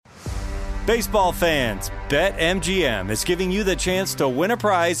Baseball fans, BetMGM is giving you the chance to win a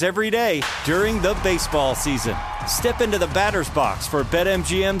prize every day during the baseball season. Step into the batter's box for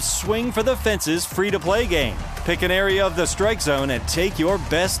BetMGM's Swing for the Fences free-to-play game. Pick an area of the strike zone and take your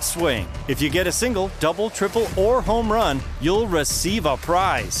best swing. If you get a single, double, triple, or home run, you'll receive a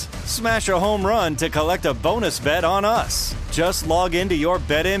prize. Smash a home run to collect a bonus bet on us. Just log into your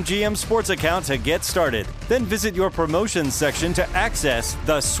BetMGM sports account to get started. Then visit your promotions section to access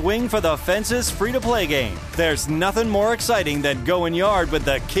the Swing for the Fences free-to-play game. There's nothing more exciting than going yard with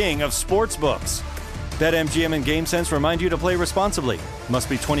the king of sportsbooks. BetMGM and GameSense remind you to play responsibly. Must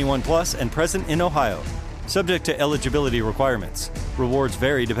be 21 plus and present in Ohio. Subject to eligibility requirements. Rewards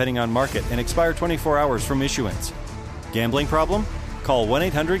vary depending on market and expire 24 hours from issuance. Gambling problem? Call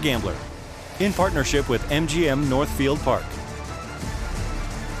 1-800-GAMBLER. In partnership with MGM Northfield Park.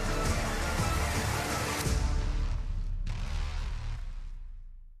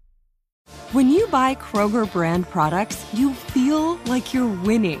 When you buy Kroger brand products, you feel like you're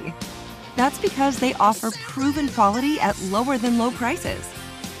winning. That's because they offer proven quality at lower than low prices.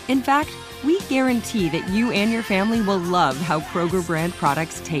 In fact, we guarantee that you and your family will love how Kroger brand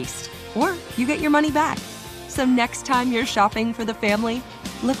products taste, or you get your money back. So next time you're shopping for the family,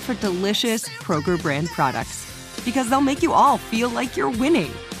 look for delicious Kroger brand products, because they'll make you all feel like you're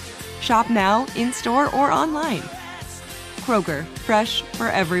winning. Shop now, in-store, or online. Kroger, fresh for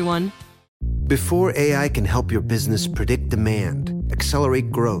everyone. Before AI can help your business predict demand,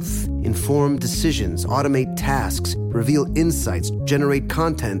 accelerate growth, inform decisions, automate tasks, reveal insights, generate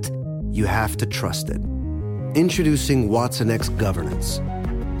content, you have to trust it. Introducing watsonx Governance,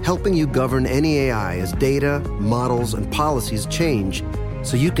 helping you govern any AI as data, models, and policies change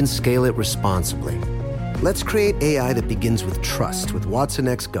so you can scale it responsibly. Let's create AI that begins with trust with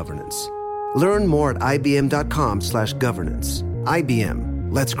watsonx Governance. Learn more at ibm.com/governance.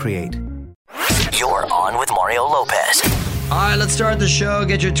 IBM, let's create. You're on with Mario Lopez. All right, let's start the show.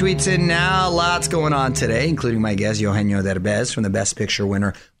 Get your tweets in now. Lots going on today, including my guest, Eugenio Derbez from the Best Picture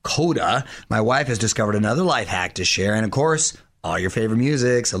winner, Coda. My wife has discovered another life hack to share. And, of course, all your favorite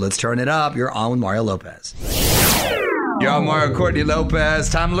music. So let's turn it up. You're on with Mario Lopez. Yo, Mario Courtney Lopez.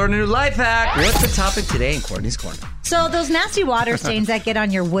 Time to learn a new life hack. What's the topic today in Courtney's Corner? So those nasty water stains that get on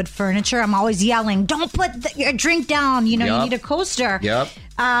your wood furniture, I'm always yelling, don't put your drink down. You know, You need a coaster. Yep.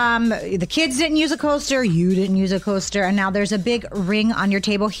 The kids didn't use a coaster. You didn't use a coaster. And now there's a big ring on your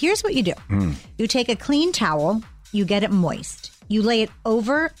table. Here's what you do. You take a clean towel. You get it moist. You lay it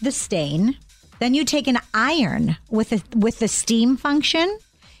over the stain. Then you take an iron with the steam function.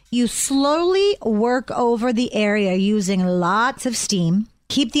 You slowly work over the area using lots of steam.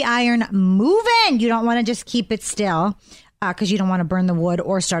 Keep the iron moving. You don't want to just keep it still because you don't want to burn the wood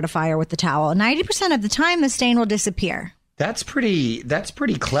or start a fire with the towel. 90% of the time, the stain will disappear. That's pretty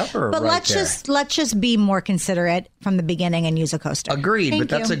clever. But let's just be more considerate from the beginning and use a coaster. Agreed, but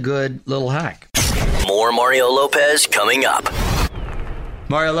that's a good little hack. More Mario Lopez coming up.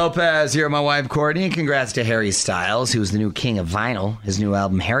 Mario Lopez here with my wife, Courtney, and congrats to Harry Styles, who's the new king of vinyl. His new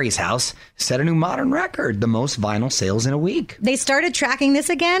album, Harry's House, set a new modern record, the most vinyl sales in a week. They started tracking this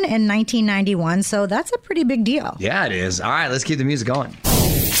again in 1991, so that's a pretty big deal. Yeah, it is. All right, let's keep the music going.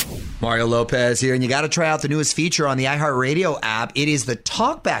 Mario Lopez here, and you got to try out the newest feature on the iHeartRadio app. It is the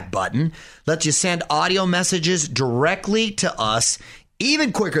TalkBack button. Lets you send audio messages directly to us.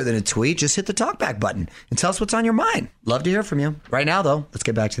 Even quicker than a tweet, just hit the TalkBack button and tell us what's on your mind. Love to hear from you. Right now, though, let's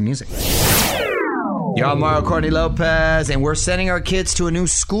get back to the music. Y'all, Mario Courtney Lopez, and we're sending our kids to a new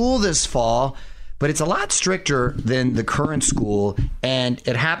school this fall, but it's a lot stricter than the current school, and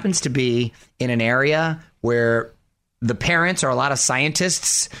it happens to be in an area where the parents are a lot of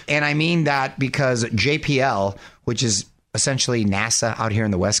scientists, and I mean that because JPL, which is essentially NASA out here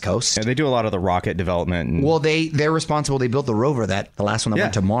in the West Coast. Yeah, they do a lot of the rocket development. Well, they're responsible. They built the rover, the last one that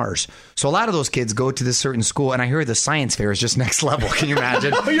went to Mars. So a lot of those kids go to this certain school, and I hear the science fair is just next level. Can you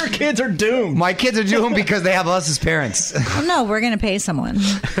imagine? Oh, your kids are doomed. My kids are doomed because they have us as parents. Oh, no, we're going to pay someone.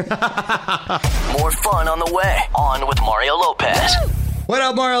 More fun on the way. On with Mario Lopez. What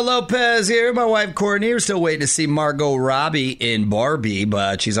up, Mario Lopez here. My wife, Courtney. We're still waiting to see Margot Robbie in Barbie,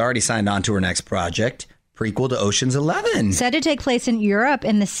 but she's already signed on to her next project. Prequel to Ocean's 11. Said to take place in Europe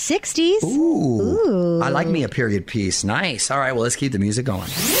in the 60s. Ooh. I like me a period piece. Nice. All right, well, let's keep the music going.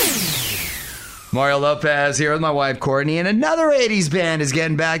 Mario Lopez here with my wife, Courtney, and another 80s band is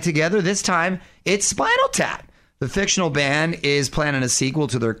getting back together. This time, it's Spinal Tap. The fictional band is planning a sequel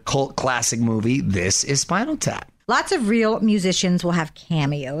to their cult classic movie, This Is Spinal Tap. Lots of real musicians will have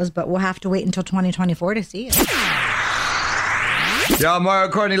cameos, but we'll have to wait until 2024 to see it. Yo, Mario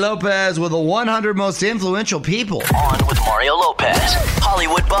Courtney Lopez with the 100 most influential people. On with Mario Lopez.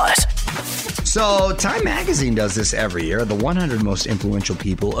 Hollywood Buzz. So Time Magazine does this every year, the 100 most influential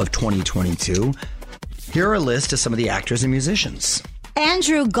people of 2022. Here are a list of some of the actors and musicians.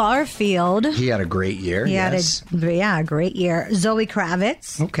 Andrew Garfield. He had a great year. He had a great year. Zoe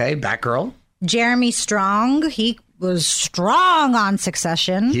Kravitz. Okay, Batgirl. Jeremy Strong. He was strong on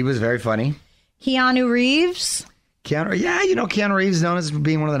Succession. He was very funny. Keanu Reeves. Keanu Reeves is known as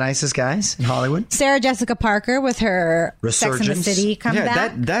being one of the nicest guys in Hollywood. Sarah Jessica Parker with her Resurgence. Sex and the City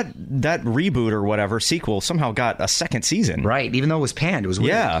comeback. That reboot or whatever sequel somehow got a second season. Right, even though it was panned. It was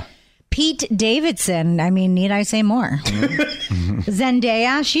weird. Yeah. Pete Davidson. I mean, need I say more?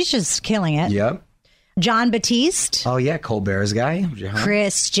 Zendaya. She's just killing it. Yep. John Batiste. Oh, yeah, Colbert's guy.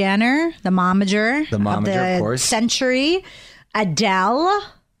 Kris Jenner, the momager. The momager, of course. Century. Adele.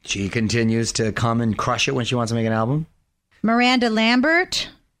 She continues to come and crush it when she wants to make an album. Miranda Lambert.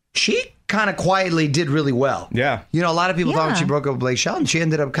 She kind of quietly did really well. Yeah. You know, a lot of people thought when she broke up with Blake Shelton, she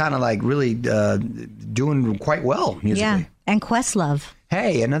ended up kind of like really doing quite well musically. Yeah. And Questlove.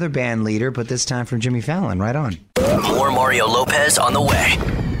 Hey, another band leader, but this time from Jimmy Fallon. Right on. More Mario Lopez on the way.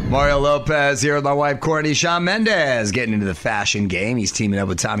 Mario Lopez here with my wife, Courtney. Shawn Mendes getting into the fashion game. He's teaming up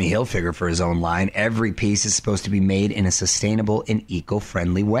with Tommy Hilfiger for his own line. Every piece is supposed to be made in a sustainable and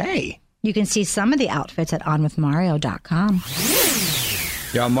eco-friendly way. You can see some of the outfits at onwithmario.com.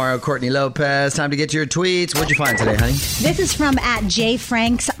 Yo, I'm Mario Courtney Lopez. Time to get to your tweets. What'd you find today, honey? This is from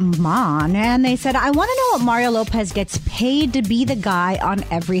 @JFranksMon, and they said, I want to know what Mario Lopez gets paid to be the guy on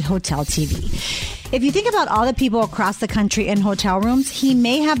every hotel TV. If you think about all the people across the country in hotel rooms, he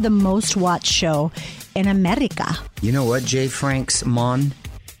may have the most watched show in America. You know what, J. Franks Mon?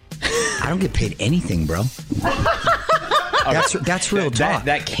 I don't get paid anything, bro. That's real talk.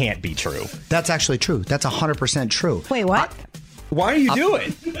 That can't be true. That's actually true. That's 100% true. Wait, what? Why are you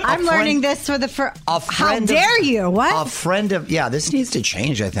doing? I'm learning this for the first. How dare you? What? A friend of this needs to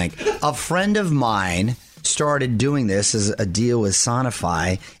change. I think a friend of mine started doing this as a deal with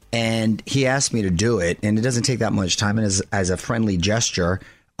Sonify, and he asked me to do it, and it doesn't take that much time. And as a friendly gesture,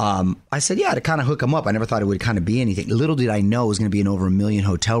 I said, yeah, to kind of hook him up. I never thought it would kind of be anything. Little did I know it was going to be in over 1 million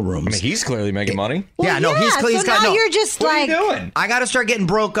hotel rooms. I mean, he's clearly making money. Well, he's got. Now you're just what like, are you doing? I got to start getting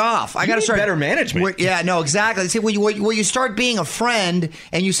broke off. I got to start better management. Yeah, no, exactly. See, when you start being a friend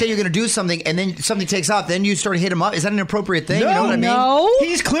and you say you're going to do something, and then something takes off, then you start to hit him up. Is that an appropriate thing? No, you know what I mean? No.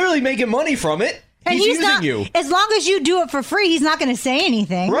 He's clearly making money from it. And he's using not, you. As long as you do it for free, he's not going to say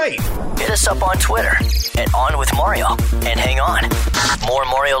anything. Right. Hit us up on Twitter @OnWithMario. And hang on, more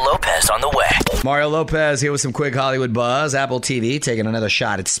Mario Lopez on the way. Mario Lopez here with some quick Hollywood buzz. Apple TV taking another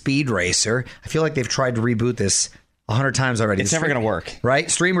shot at Speed Racer. I feel like they've tried to reboot this 100 times already. It's never going to work.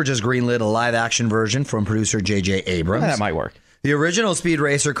 Right? Streamer just greenlit a live-action version from producer J.J. Abrams. That might work. The original Speed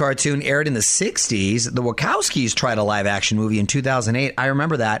Racer cartoon aired in the 60s. The Wachowskis tried a live-action movie in 2008. I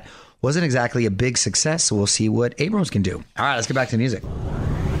remember that. Wasn't exactly a big success, so we'll see what Abrams can do. All right, let's get back to the music.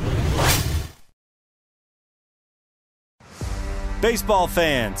 Baseball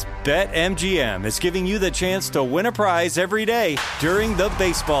fans, BetMGM is giving you the chance to win a prize every day during the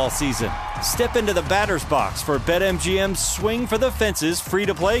baseball season. Step into the batter's box for BetMGM's Swing for the Fences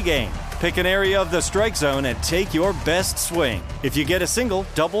free-to-play game. Pick an area of the strike zone and take your best swing. If you get a single,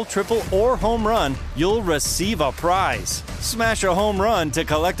 double, triple, or home run, you'll receive a prize. Smash a home run to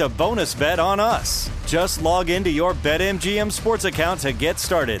collect a bonus bet on us. Just log into your BetMGM sports account to get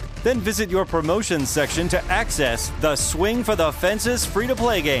started. Then visit your promotions section to access the Swing for the Fences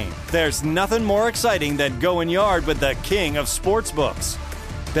free-to-play game. There's nothing more exciting than going yard with the king of sportsbooks.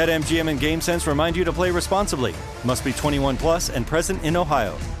 BetMGM and GameSense remind you to play responsibly. Must be 21 plus and present in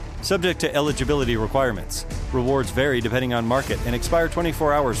Ohio. Subject to eligibility requirements. Rewards vary depending on market and expire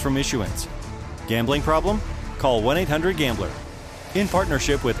 24 hours from issuance. Gambling problem? Call 1-800-GAMBLER. In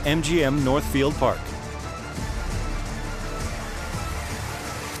partnership with MGM Northfield Park.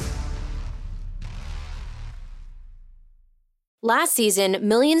 Last season,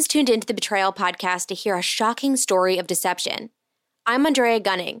 millions tuned into the Betrayal podcast to hear a shocking story of deception. I'm Andrea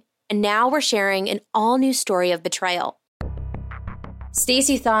Gunning, and now we're sharing an all-new story of betrayal.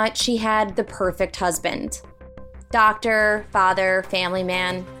 Stacy thought she had the perfect husband. Doctor, father, family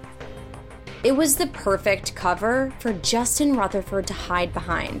man. It was the perfect cover for Justin Rutherford to hide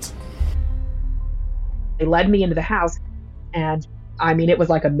behind. They led me into the house, and I mean, it was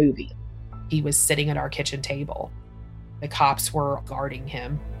like a movie. He was sitting at our kitchen table. The cops were guarding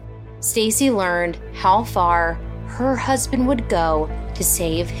him. Stacy learned how far her husband would go to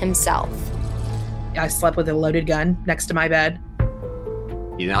save himself. I slept with a loaded gun next to my bed.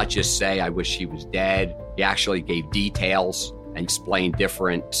 He did not just say, I wish he was dead. He actually gave details and explained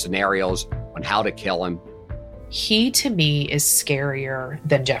different scenarios on how to kill him. He, to me, is scarier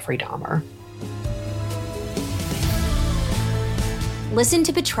than Jeffrey Dahmer. Listen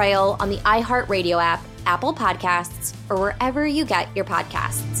to Betrayal on the iHeartRadio app, Apple Podcasts, or wherever you get your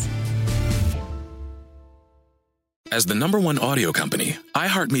podcasts. As the #1 audio company,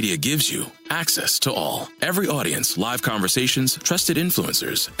 iHeartMedia gives you access to all. Every audience, live conversations, trusted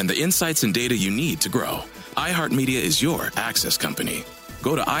influencers, and the insights and data you need to grow. iHeartMedia is your access company.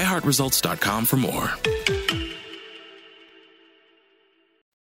 Go to iHeartResults.com for more.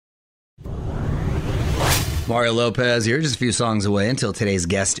 Mario Lopez here, just a few songs away until today's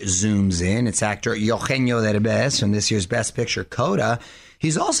guest zooms in. It's actor Eugenio Derbez from this year's Best Picture, Coda.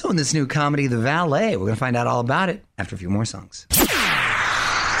 He's also in this new comedy, The Valet. We're going to find out all about it after a few more songs.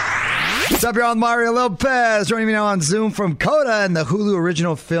 What's up, y'all? Mario Lopez joining me now on Zoom from Coda and the Hulu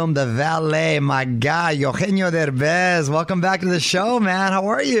original film, The Valet. My guy, Eugenio Derbez. Welcome back to the show, man. How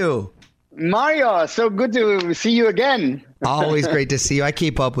are you? Mario, so good to see you again. Always great to see you. I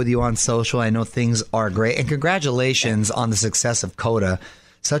keep up with you on social. I know things are great. And congratulations on the success of Coda.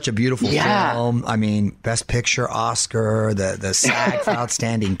 Such a beautiful film. I mean, Best Picture Oscar, the SAG for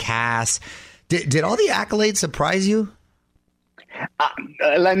Outstanding Cast. Did all the accolades surprise you?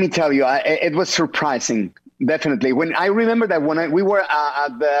 Let me tell you, it was surprising. Definitely. When I remember that when we were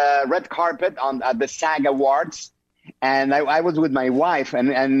at the red carpet at the SAG Awards, and I was with my wife,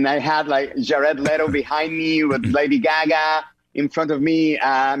 and I had like Jared Leto behind me with Lady Gaga in front of me,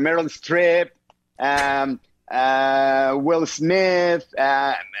 Meryl Streep, Will Smith,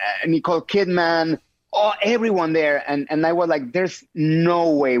 Nicole Kidman, everyone there. And I was like, there's no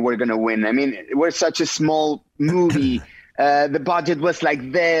way we're going to win. I mean, we're such a small movie. The budget was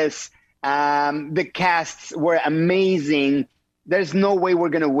like this. The casts were amazing. There's no way we're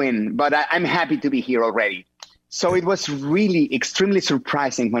going to win. But I'm happy to be here already. So it was really extremely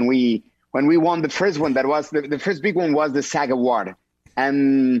surprising when we won the first one. That was the first big one was the SAG Award,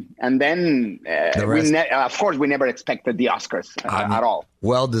 and then of course we never expected the Oscars at all.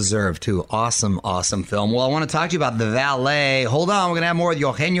 Well deserved too. Awesome film. Well, I want to talk to you about The Valet. Hold on, we're gonna have more with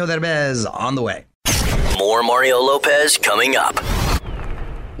Eugenio Derbez on the way. More Mario Lopez coming up.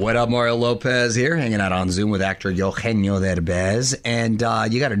 What up, Mario Lopez here, hanging out on Zoom with actor Eugenio Derbez, and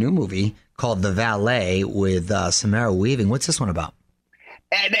you got a new movie called The Valet with Samara Weaving. What's this one about?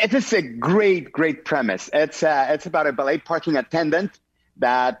 It is a great premise. It's about a ballet parking attendant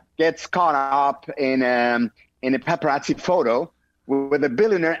that gets caught up in a paparazzi photo with a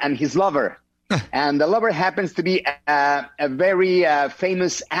billionaire and his lover. And the lover happens to be a very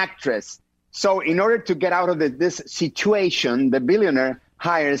famous actress. So in order to get out of this situation, the billionaire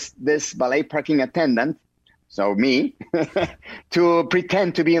hires this ballet parking attendant, so me, to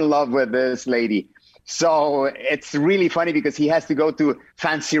pretend to be in love with this lady. So it's really funny because he has to go to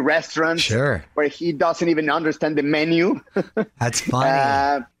fancy restaurants where he doesn't even understand the menu. That's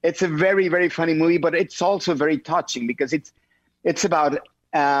funny. It's a very, very funny movie, but it's also very touching because it's about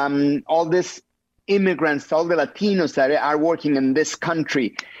all these immigrants, all the Latinos that are working in this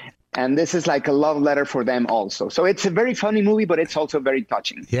country. And this is like a love letter for them also. So it's a very funny movie, but it's also very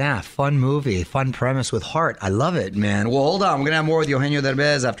touching. Yeah, fun movie, fun premise with heart. I love it, man. Well, hold on. We're going to have more with Eugenio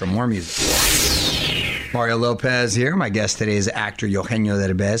Derbez after more music. Mario Lopez here. My guest today is actor Eugenio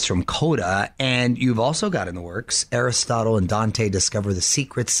Derbez from Coda. And you've also got in the works Aristotle and Dante Discover the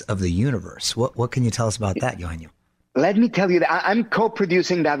Secrets of the Universe. What can you tell us about that, Eugenio? Let me tell you that I'm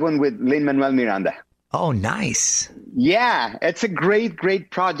co-producing that one with Lin-Manuel Miranda. Oh, nice. Yeah, it's a great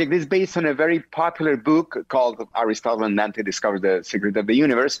project. It's based on a very popular book called Aristotle and Dante Discover the Secret of the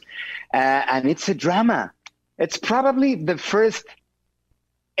Universe. And it's a drama. It's probably the first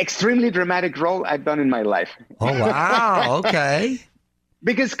extremely dramatic role I've done in my life. Oh, wow. Okay.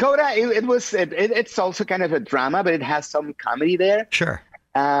 Because Coda, it's also kind of a drama, but it has some comedy there. Sure.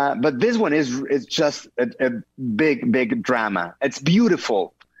 But this one is just a big drama. It's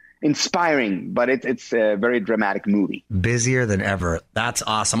beautiful. Inspiring, but it's a very dramatic movie. Busier than ever. That's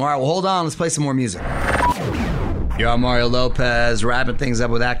awesome. All right, well, hold on. Let's play some more music. You're Mario Lopez, wrapping things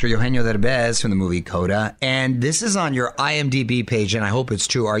up with actor Eugenio Derbez from the movie Coda. And this is on your IMDb page, and I hope it's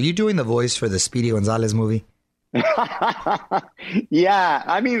true. Are you doing the voice for the Speedy Gonzalez movie? Yeah,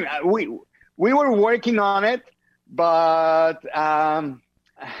 I mean, we were working on it, but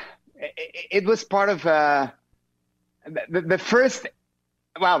it was part of the first...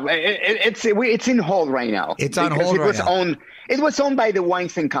 Well, it's in hold right now. It's on hold right now. It was owned by the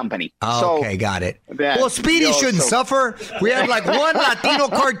Weinstein Company. Oh, okay, got it. Well, Speedy shouldn't suffer. We have like one Latino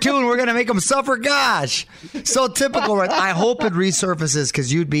cartoon. We're going to make him suffer. Gosh. So typical, right? I hope it resurfaces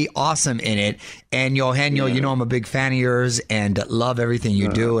because you'd be awesome in it. And Eugenio, you know I'm a big fan of yours and love everything you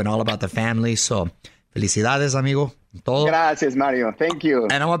do and all about the family. So, felicidades, amigo. Gracias, Mario. Thank you.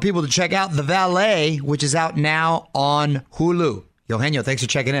 And I want people to check out The Valet, which is out now on Hulu. Eugenio, thanks for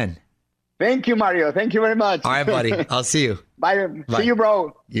checking in. Thank you, Mario. Thank you very much. All right, buddy. I'll see you. Bye. See you,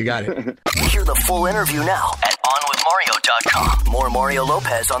 bro. You got it. Hear the full interview now at onwithmario.com. More Mario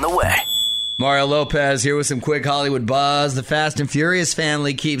Lopez on the way. Mario Lopez here with some quick Hollywood buzz. The Fast and Furious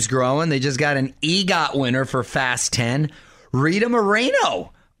family keeps growing. They just got an EGOT winner for Fast 10. Rita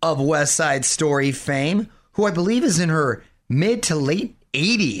Moreno of West Side Story fame, who I believe is in her mid to late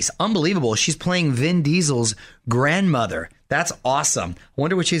 80s. Unbelievable. She's playing Vin Diesel's grandmother. That's awesome. I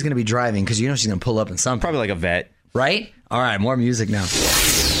wonder what she's going to be driving, because you know she's going to pull up in something. Probably like a vet. Right? All right, more music now.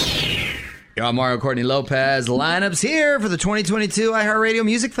 Yo, Mario Courtney Lopez. Lineups here for the 2022 iHeartRadio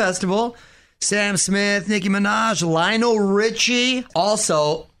Music Festival. Sam Smith, Nicki Minaj, Lionel Richie,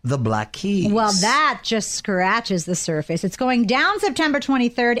 also the Black Keys. Well, that just scratches the surface. It's going down September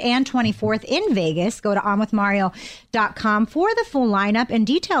 23rd and 24th in Vegas. Go to onwithmario.com for the full lineup and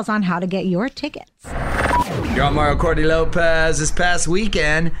details on how to get your tickets. You're on Mario Courtney Lopez. This past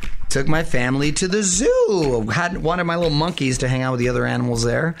weekend, took my family to the zoo. Wanted my little monkeys to hang out with the other animals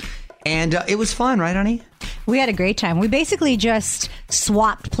there. And it was fun, right, honey? We had a great time. We basically just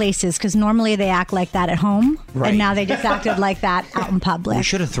swapped places because normally they act like that at home. Right. And now they just acted like that out in public. We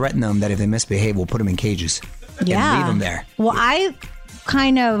should have threatened them that if they misbehave, we'll put them in cages. Yeah. And leave them there. Well, I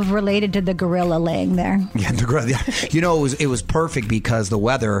kind of related to the gorilla laying there. Yeah, the gorilla. You know, it was perfect because the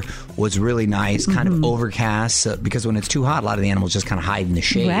weather was really nice, kind of overcast. Because when it's too hot, a lot of the animals just kind of hide in the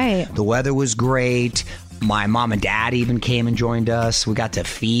shade. Right. The weather was great. My mom and dad even came and joined us. We got to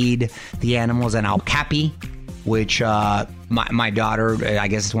feed the animals an okapi, which my daughter, I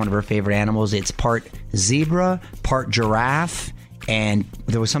guess it's one of her favorite animals. It's part zebra, part giraffe, and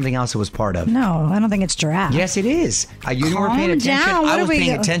there was something else it was part of. No, I don't think it's giraffe. Yes, it is. You weren't paying attention. Down. I was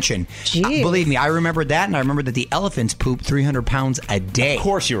paying attention. Believe me, I remembered that, and I remember that the elephants poop 300 pounds a day. Of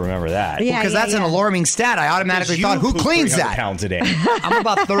course you remember that. Because that's an alarming stat. I automatically thought, who cleans that? Pounds a day. I'm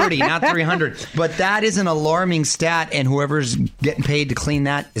about 30, not 300. But that is an alarming stat, and whoever's getting paid to clean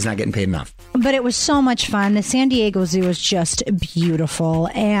that is not getting paid enough. But it was so much fun. The San Diego Zoo was just beautiful.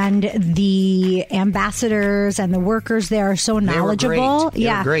 And the ambassadors and the workers there are so knowledgeable. They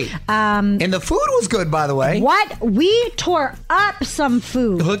were great. And the food was good, by the way. What? We tore up some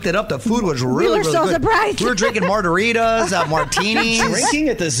food. Hooked it up. The food was really, really so good. Surprised. We were drinking margaritas, martinis. Drinking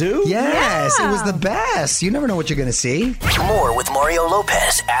at the zoo? Yes, Yeah. it was the best. You never know what you're going to see. More with Mario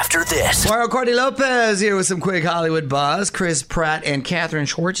Lopez after this. Mario Courtney Lopez here with some quick Hollywood buzz. Chris Pratt and Katherine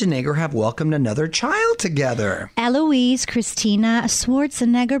Schwarzenegger have welcomed another child together. Eloise Christina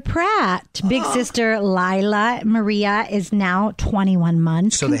Schwarzenegger Pratt. Big sister Lila Maria is now 21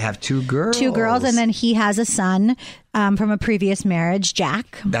 months. So they have two girls. Two girls, and then he has a son from a previous marriage,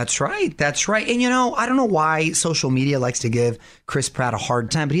 Jack. That's right. That's right. And, you know, I don't know why social media likes to give Chris Pratt a hard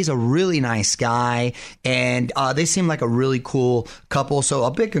time, but he's a really nice guy, and they seem like a really cool couple. So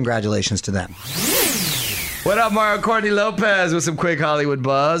a big congratulations to them. What up, Mario Courtney Lopez with some quick Hollywood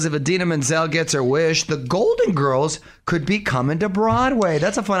buzz. If Idina Menzel gets her wish, the Golden Girls could be coming to Broadway.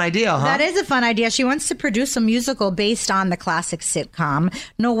 That's a fun idea, huh? That is a fun idea. She wants to produce a musical based on the classic sitcom.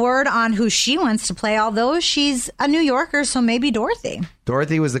 No word on who she wants to play, although she's a New Yorker, so maybe Dorothy.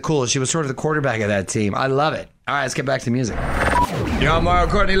 Dorothy was the coolest. She was sort of the quarterback of that team. I love it. All right, let's get back to music. Yo, Mario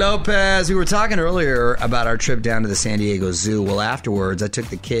Courtney Lopez. We were talking earlier about our trip down to the San Diego Zoo. Well, afterwards, I took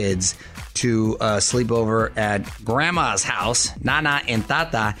the kids to sleep over at Grandma's house, Nana and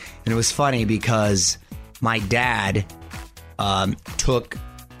Tata. And it was funny because my dad took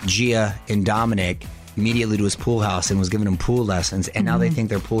Gia and Dominic immediately to his pool house and was giving them pool lessons. And now they think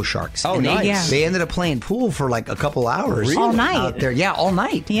they're pool sharks. Oh, and nice. They ended up playing pool for like a couple hours. Really? All night. Out there. Yeah, all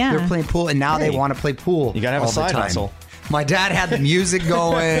night. Yeah. They were playing pool, and now they want to play pool. You got to have all a side the time. hustle. My dad had the music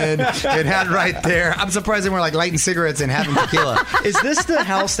going. It had right there. I'm surprised they weren't like lighting cigarettes and having tequila. Is this the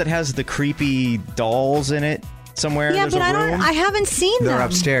house that has the creepy dolls in it somewhere? Yeah, There's but a room? I haven't seen them. They're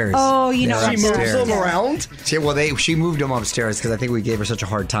upstairs. Oh, you know, They're She moves upstairs. them around? She moved them upstairs because I think we gave her such a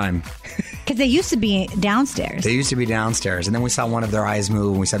hard time. Because they used to be downstairs. They used to be downstairs, and then we saw one of their eyes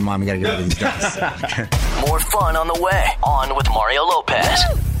move, and we said, "Mom, you got to get rid of these dolls." More fun on the way. On with Mario Lopez.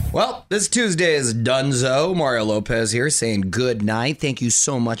 Well, this Tuesday is Dunzo. Mario Lopez here saying good night. Thank you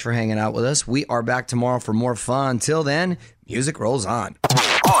so much for hanging out with us. We are back tomorrow for more fun. Till then, music rolls on.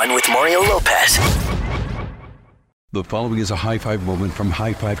 On with Mario Lopez. The following is a high five moment from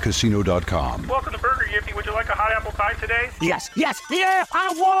highfivecasino.com. Welcome to Burger. You Skippy, would you like a hot apple pie today? Yes, yeah,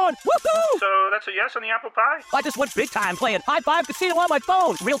 I won! Woohoo! So that's a yes on the apple pie? I just went big time playing High Five Casino on my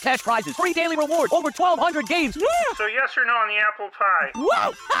phone. Real cash prizes, free daily rewards, over 1,200 games. Yeah! So yes or no on the apple pie?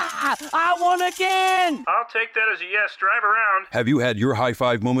 Whoa! I won again! I'll take that as a yes. Drive around. Have you had your high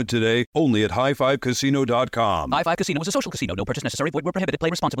five moment today? Only at highfivecasino.com. High Five Casino is a social casino. No purchase necessary. Void where prohibited. Play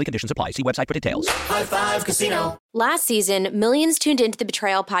responsibly. Conditions apply. See website for details. High Five Casino. Last season, millions tuned into the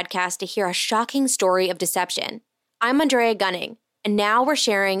Betrayal podcast to hear a shocking story of deception. I'm Andrea Gunning, and now we're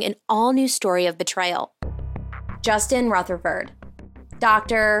sharing an all-new story of betrayal. Justin Rutherford.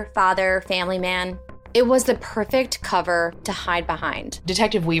 Doctor, father, family man. It was the perfect cover to hide behind.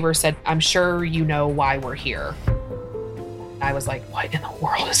 Detective Weaver said, "I'm sure you know why we're here." I was like, what in the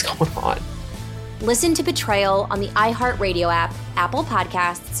world is going on? Listen to Betrayal on the iHeartRadio app, Apple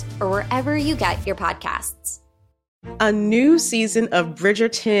Podcasts, or wherever you get your podcasts. A new season of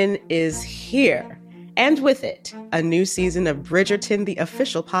Bridgerton is here. And with it, a new season of Bridgerton, the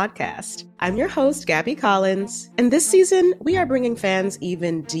official podcast. I'm your host, Gabby Collins, and this season, we are bringing fans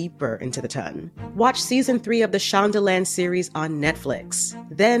even deeper into the ton. Watch season 3 of the Shondaland series on Netflix.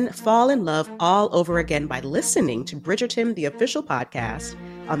 Then fall in love all over again by listening to Bridgerton, the official podcast,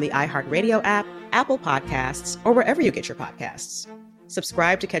 on the iHeartRadio app, Apple Podcasts, or wherever you get your podcasts.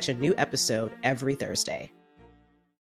 Subscribe to catch a new episode every Thursday.